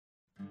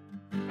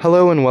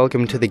Hello and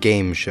welcome to The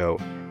Game Show,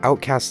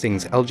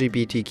 Outcasting's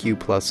LGBTQ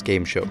plus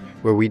game show,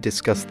 where we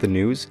discuss the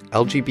news,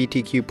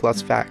 LGBTQ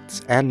plus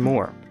facts, and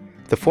more.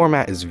 The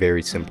format is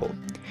very simple.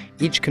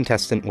 Each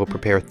contestant will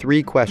prepare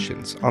 3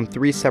 questions on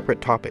 3 separate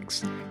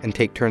topics, and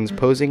take turns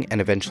posing and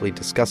eventually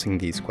discussing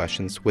these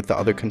questions with the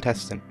other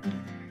contestant.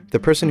 The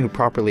person who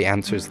properly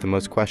answers the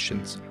most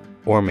questions,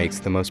 or makes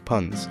the most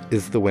puns,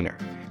 is the winner.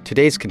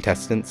 Today's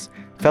contestants,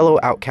 fellow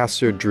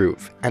outcaster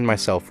Dhruv, and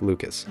myself,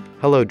 Lucas.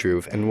 Hello,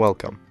 Dhruv, and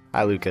welcome.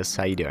 Hi, Lucas.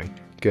 How you doing?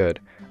 Good.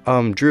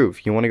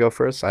 Dhruv, you want to go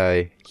first?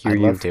 I hear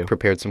you've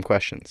prepared some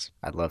questions.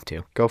 I'd love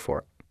to. Go for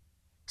it.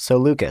 So,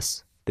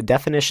 Lucas, the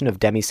definition of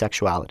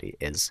demisexuality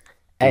is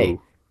A.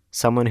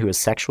 Someone who is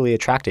sexually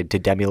attracted to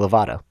Demi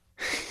Lovato.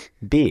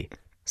 B.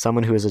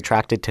 Someone who is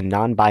attracted to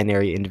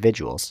non-binary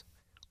individuals.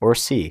 Or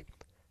C.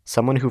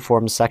 Someone who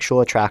forms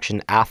sexual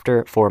attraction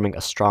after forming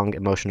a strong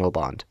emotional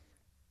bond.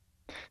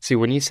 See,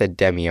 when you said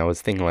Demi, I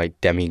was thinking like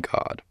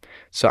demigod.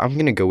 So I'm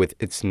going to go with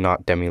it's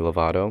not Demi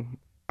Lovato.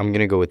 I'm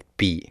going to go with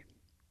B.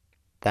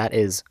 That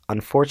is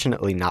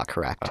unfortunately not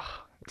correct.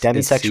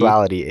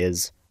 Demisexuality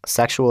is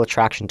sexual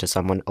attraction to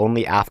someone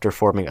only after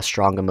forming a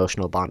strong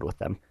emotional bond with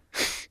them.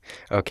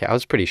 Okay, I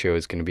was pretty sure it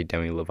was going to be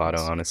Demi Lovato,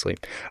 honestly.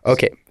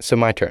 Okay, so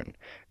my turn.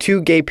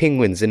 2 gay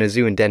penguins in a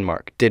zoo in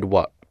Denmark did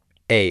what?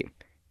 A.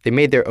 They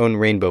made their own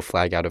rainbow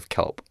flag out of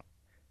kelp.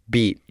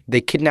 B. They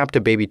kidnapped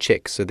a baby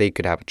chick so they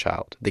could have a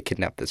child. They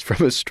kidnapped this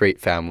from a straight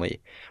family.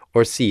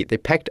 Or C. They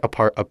pecked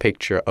apart a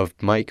picture of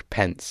Mike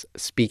Pence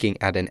speaking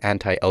at an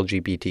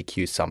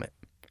anti-LGBTQ summit.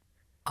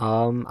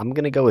 I'm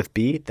going to go with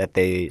B, that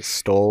they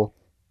stole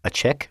a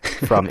chick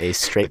from a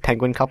straight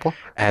penguin couple.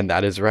 And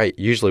that is right.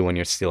 Usually when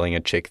you're stealing a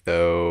chick,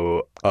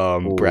 though,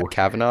 Brett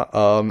Kavanaugh.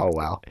 Oh,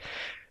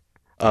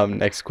 wow.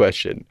 Next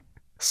question.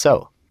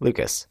 So,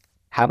 Lucas,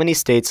 how many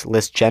states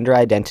list gender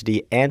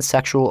identity and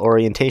sexual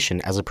orientation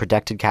as a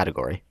protected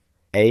category?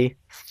 A,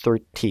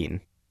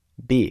 13.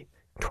 B,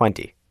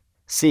 20.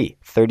 C,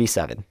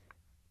 37.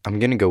 I'm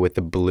going to go with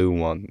the blue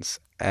ones.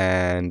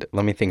 And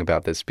let me think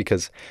about this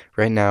because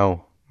right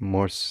now,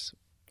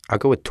 I'll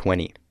go with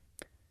 20.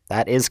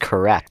 That is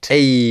correct.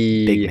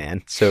 Hey! Big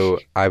man. So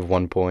I have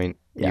 1 point.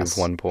 Yes.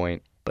 You have 1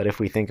 point. But if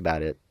we think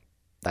about it,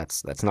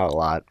 that's not a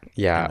lot.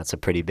 Yeah. And that's a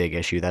pretty big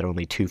issue that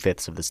only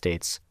 2/5 of the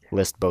states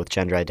list both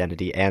gender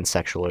identity and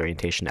sexual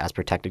orientation as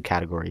protected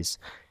categories.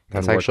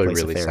 That's actually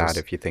really sad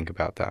if you think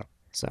about that.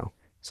 So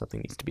something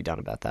needs to be done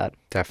about that.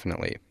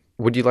 Definitely.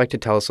 Would you like to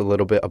tell us a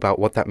little bit about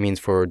what that means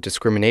for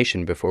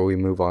discrimination before we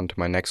move on to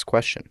my next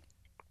question?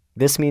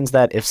 This means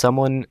that if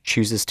someone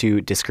chooses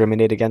to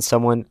discriminate against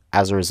someone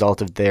as a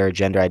result of their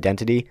gender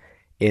identity,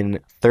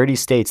 in 30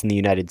 states in the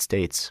United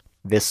States,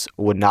 this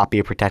would not be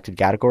a protected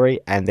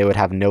category and they would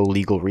have no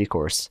legal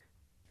recourse.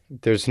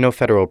 There's no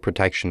federal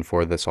protection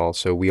for this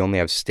also. We only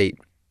have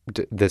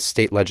the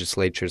state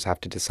legislatures have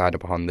to decide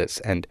upon this.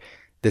 And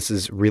this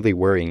is really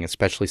worrying,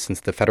 especially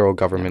since the federal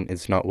government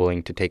is not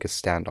willing to take a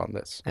stand on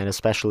this. And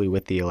especially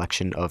with the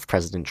election of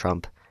President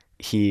Trump,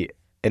 he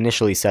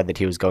initially said that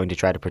he was going to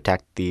try to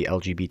protect the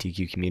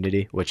LGBTQ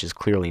community, which has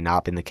clearly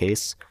not been the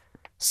case.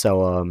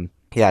 So,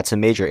 it's a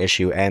major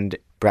issue, and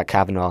Brett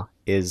Kavanaugh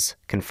is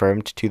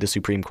confirmed to the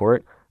Supreme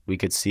Court. We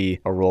could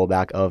see a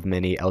rollback of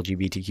many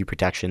LGBTQ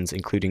protections,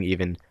 including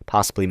even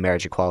possibly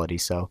marriage equality.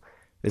 So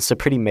it's a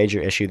pretty major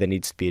issue that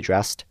needs to be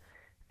addressed.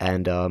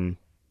 And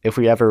if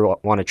we ever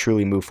want to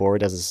truly move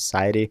forward as a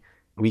society,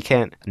 we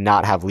can't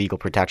not have legal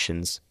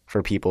protections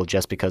for people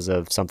just because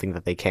of something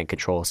that they can't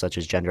control, such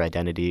as gender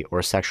identity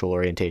or sexual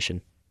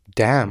orientation.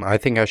 Damn, I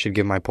think I should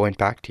give my point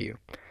back to you.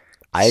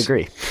 I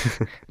agree.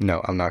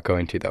 No, I'm not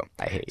going to, though.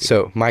 I hate you.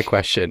 So, my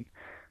question.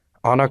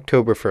 On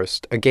October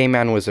 1st, a gay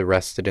man was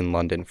arrested in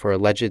London for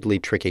allegedly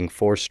tricking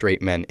 4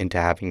 straight men into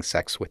having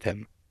sex with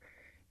him.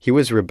 He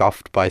was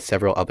rebuffed by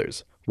several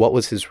others. What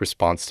was his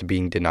response to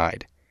being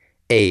denied?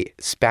 A.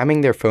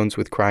 Spamming their phones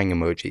with crying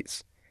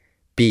emojis.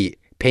 B.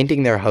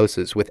 Painting their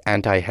houses with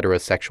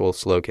anti-heterosexual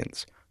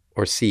slogans.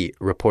 Or C.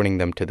 Reporting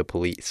them to the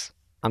police.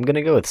 I'm going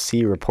to go with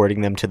C,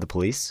 reporting them to the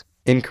police.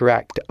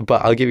 Incorrect,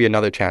 but I'll give you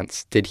another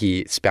chance. Did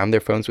he spam their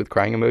phones with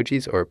crying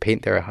emojis or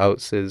paint their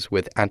houses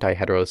with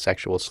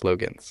anti-heterosexual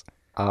slogans?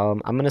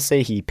 I'm going to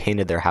say he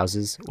painted their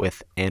houses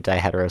with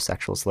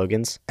anti-heterosexual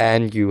slogans.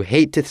 And you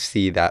hate to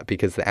see that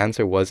because the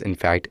answer was, in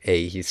fact,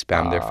 A, he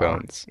spammed their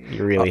phones.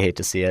 You really hate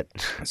to see it.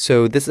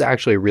 So this is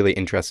actually a really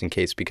interesting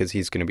case because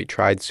he's going to be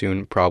tried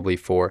soon, probably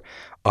for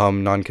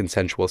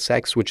non-consensual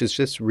sex, which is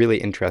just really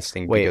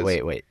interesting.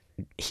 Wait.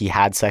 He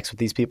had sex with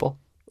these people?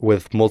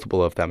 With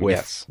multiple of them, with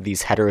yes.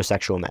 These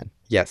heterosexual men?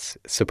 Yes.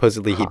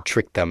 Supposedly he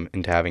tricked them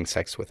into having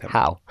sex with him.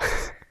 How?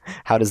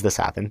 How does this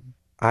happen?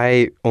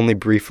 I only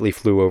briefly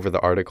flew over the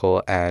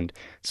article, and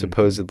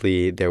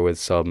supposedly there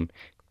was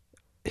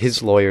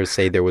his lawyers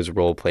say there was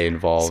role play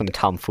involved. Some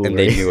tomfoolery. And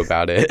they knew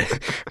about it.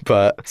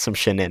 But some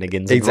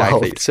shenanigans exactly.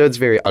 involved. So it's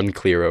very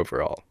unclear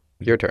overall.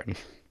 Your turn.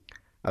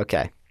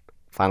 Okay.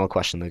 Final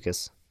question,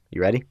 Lucas.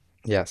 You ready?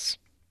 Yes.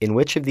 In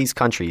which of these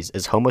countries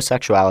is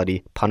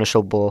homosexuality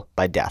punishable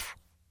by death?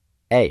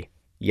 A.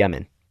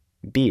 Yemen.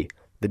 B.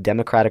 The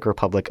Democratic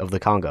Republic of the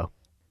Congo.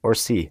 or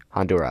C,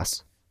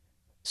 Honduras?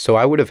 So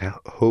I would have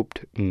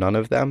hoped none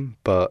of them,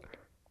 but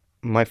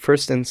my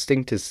first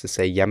instinct is to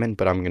say Yemen,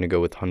 but I'm going to go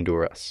with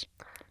Honduras.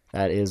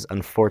 That is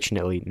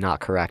unfortunately not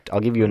correct. I'll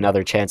give you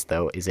another chance,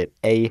 though. Is it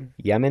A,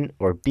 Yemen,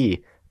 or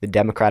B, the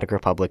Democratic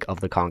Republic of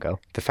the Congo?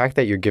 The fact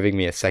that you're giving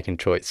me a second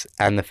choice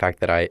and the fact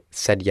that I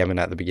said Yemen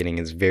at the beginning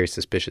is very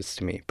suspicious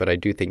to me, but I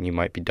do think you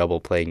might be double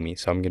playing me,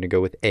 so I'm going to go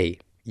with A,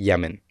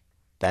 Yemen.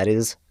 That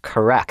is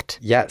correct.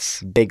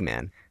 Yes. Big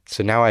man.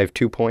 So now I have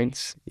 2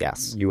 points.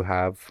 Yes. You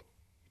have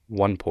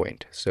 1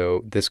 point.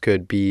 So this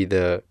could be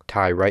the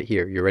tie right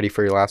here. You ready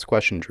for your last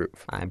question, Dhruv?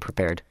 I'm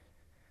prepared.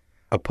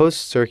 A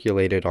post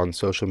circulated on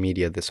social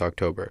media this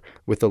October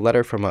with a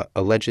letter from an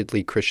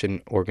allegedly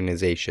Christian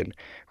organization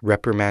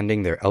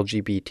reprimanding their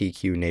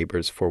LGBTQ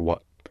neighbors for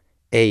what?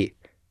 A.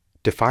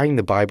 Defying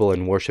the Bible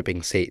and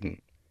worshiping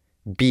Satan.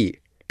 B.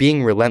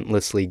 Being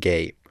relentlessly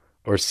gay.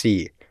 Or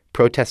C.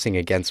 Protesting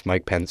against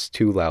Mike Pence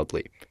too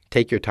loudly.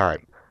 Take your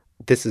time.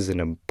 This is an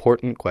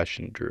important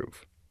question, Dhruv.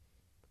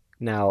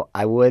 Now,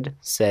 I would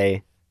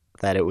say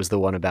that it was the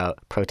one about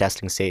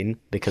protesting Satan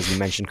because you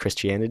mentioned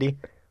Christianity,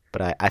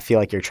 but I feel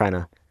like you're trying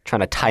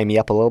to tie me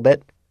up a little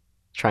bit,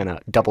 trying to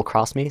double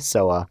cross me.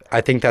 So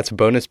I think that's a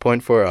bonus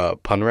point for a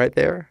pun right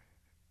there,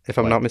 if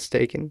I'm What? not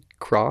mistaken.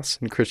 Cross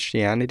and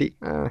Christianity.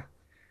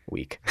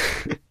 Weak.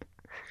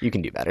 You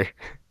can do better.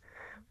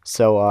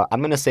 So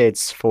I'm gonna say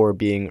it's for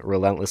being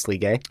relentlessly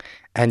gay.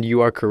 And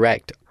you are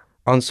correct.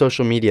 On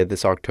social media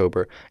this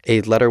October,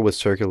 a letter was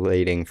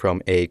circulating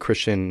from a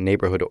Christian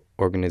neighborhood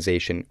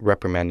organization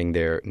reprimanding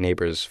their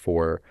neighbors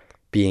for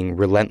being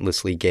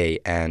relentlessly gay,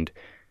 and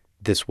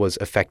this was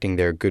affecting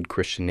their good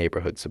Christian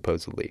neighborhood,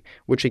 supposedly,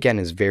 which again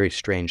is very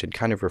strange and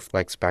kind of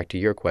reflects back to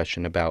your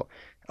question about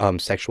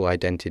sexual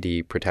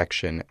identity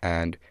protection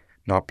and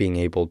not being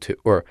able to,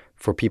 or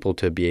for people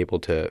to be able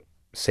to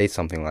say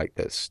something like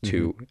this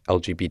to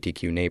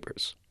LGBTQ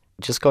neighbors.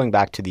 Just going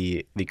back to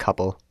the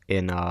couple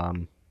in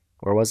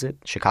where was it?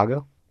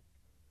 Chicago?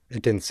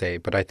 It didn't say,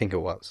 but I think it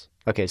was.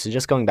 Okay, so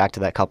just going back to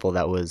that couple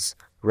that was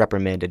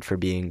reprimanded for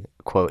being,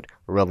 quote,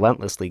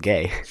 relentlessly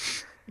gay.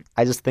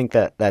 I just think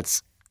that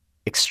that's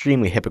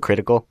extremely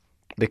hypocritical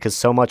because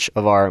so much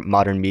of our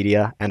modern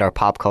media and our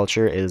pop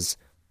culture is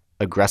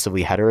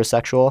aggressively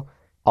heterosexual.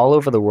 All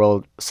over the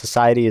world,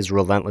 society is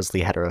relentlessly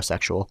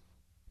heterosexual.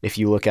 If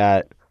you look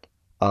at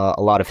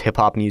a lot of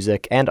hip-hop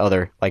music and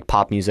other, like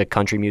pop music,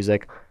 country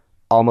music,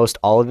 almost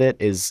all of it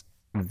is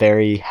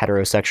very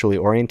heterosexually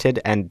oriented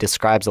and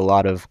describes a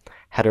lot of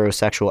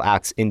heterosexual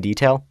acts in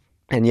detail.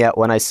 And yet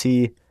when I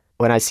see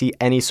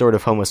any sort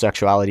of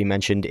homosexuality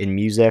mentioned in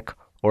music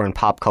or in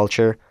pop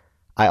culture,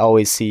 I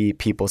always see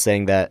people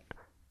saying that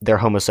their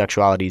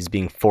homosexuality is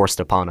being forced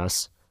upon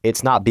us.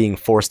 It's not being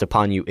forced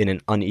upon you in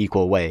an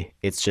unequal way.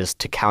 It's just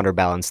to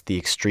counterbalance the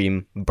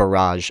extreme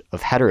barrage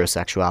of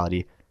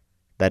heterosexuality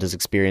that is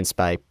experienced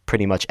by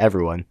pretty much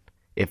everyone,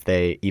 if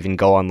they even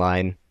go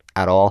online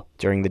at all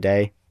during the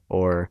day,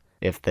 or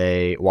if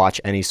they watch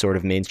any sort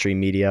of mainstream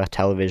media,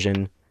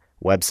 television,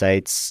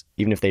 websites,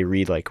 even if they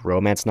read like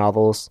romance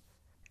novels.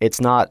 It's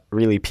not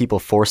really people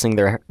forcing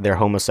their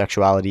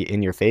homosexuality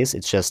in your face.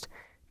 It's just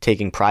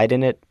taking pride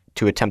in it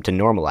to attempt to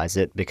normalize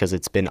it because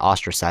it's been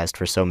ostracized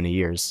for so many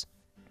years.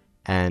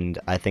 And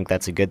I think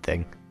that's a good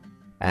thing.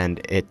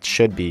 And it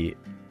should be,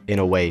 in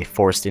a way,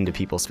 forced into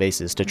people's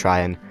faces to try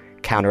and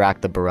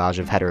counteract the barrage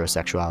of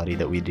heterosexuality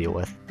that we deal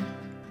with.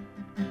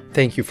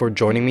 Thank you for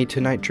joining me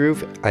tonight,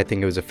 Dhruv. I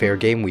think it was a fair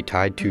game. We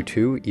tied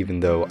 2-2, even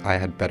though I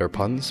had better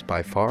puns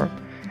by far.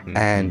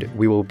 And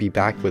we will be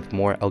back with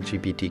more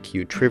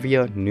LGBTQ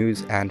trivia,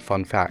 news, and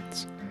fun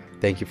facts.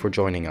 Thank you for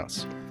joining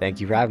us.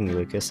 Thank you for having me,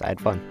 Lucas. I had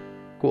fun.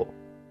 Cool.